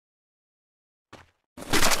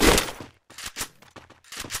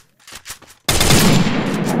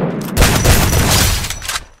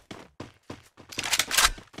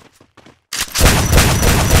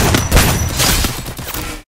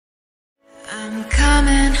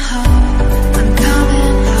coming home, I'm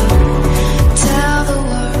coming home. Tell the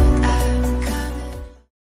world I'm coming.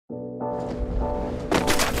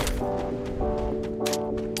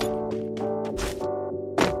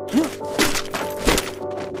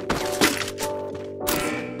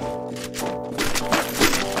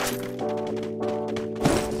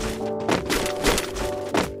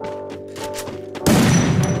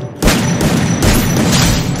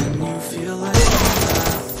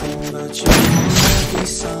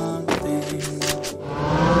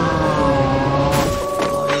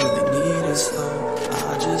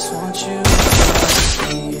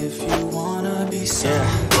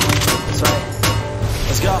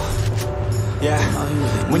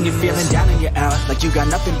 When you're feeling down and you're out, like you got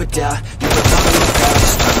nothing but doubt, never follow your path,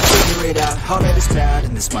 just trying to figure it out. All that is bad,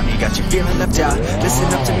 and this money got you feeling left out. Listen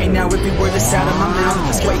up to me now, every word that's out of my mouth.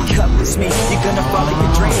 Just wake up, it's me. You're gonna follow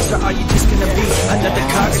your dreams, or are you just gonna be another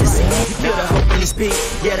cog in the scene? You feel the hope in this beat,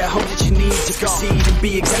 yeah, the hope that you need to proceed and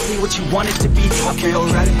be exactly what you want it to be. I feel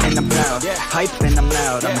right and I'm proud, hype and I'm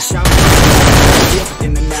loud. I'ma shout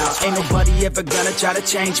in and out. Ain't nobody ever gonna try to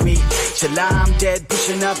change me till I'm dead,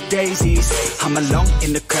 pushing up daisies. I'm alone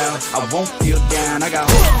in the crowd, I won't feel down. I got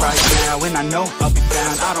hope right now, and I know I'll be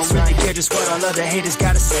found. I don't really care just what all other haters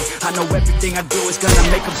gotta say. I know everything I do is gonna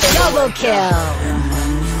make a better double kill. And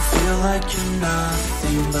when you feel like you're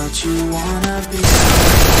nothing, but you wanna be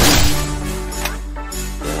something,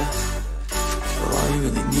 yeah. All you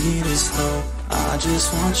really need is hope. I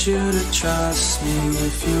just want you to trust me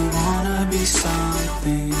if you wanna be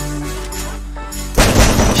something.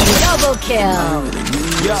 Double kill.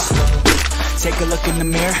 Take a look in the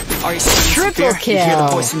mirror. Are you seeing triple kill? You hear the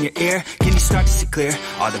voice in your ear? Can you start to see clear?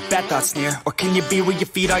 Are the bad thoughts near? Or can you be where your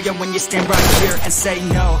feet are when you stand right here and say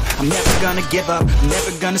no? I'm never gonna give up, I'm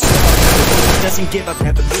never gonna stop. The one that doesn't give up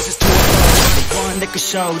never loses to a foe. The one that could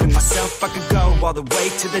show to myself I could go all the way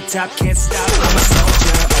to the top, can't stop. I'm a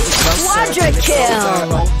soldier, always closer. Quadra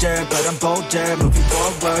kill. Older, but I'm bolder, moving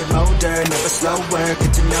forward, molder, never slower.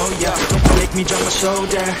 Get to know ya, don't make me drop my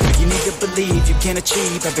shoulder. You need to believe you can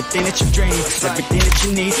achieve everything that you dream. Everything that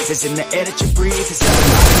you need is in the air that you breathe. It's in the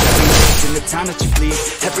mind that you breathe. It's in the time that you bleed.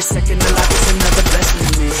 Every second of life is another blessing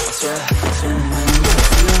to me.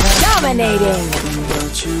 Dominating.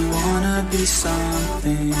 But you wanna be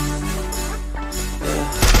something,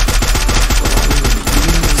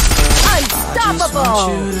 Unstoppable. I just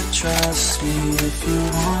want you to trust me if you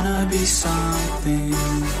wanna be something.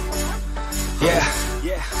 Yeah,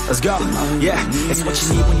 let's go. Yeah, it's what you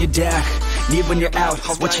need when you're down, need when you're out.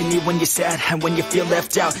 It's what you need when you're sad and when you feel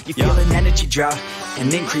left out. You feel an energy drought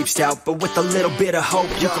and then creeps out, but with a little bit of hope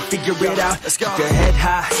you can figure it out. Keep your head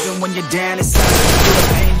high even when you're down inside. Through the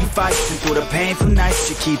pain you fight and through the painful nights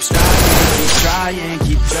you keep striving, keep trying,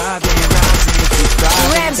 keep driving, rising, keep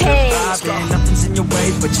thriving, Rampage. surviving. Nothing's in your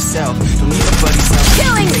way but yourself. Don't need nobody's help.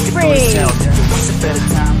 Killing Make it for spree. yourself. One step at a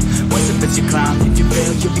time, one step as you climb. If you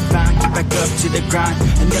fail you'll be fine. Get back up to the grind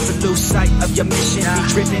and never lose sight of your mission. Be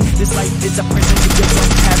driven, this life is a prison if you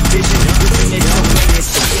don't have vision. Living it, don't win it,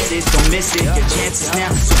 forget it, don't miss it. Your chances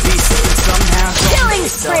now, so be something somehow. Killing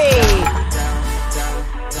spree.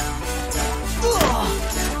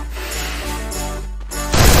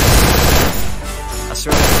 That's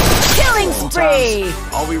right. Killing spree.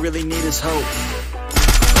 Sometimes all we really need is hope.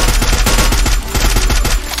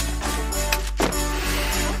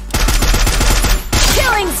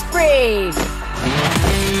 Killing spree.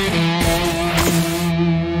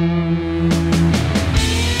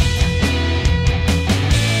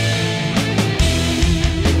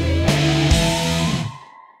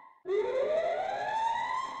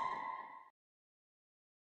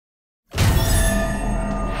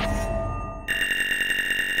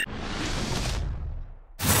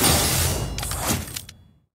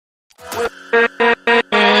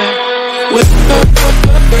 With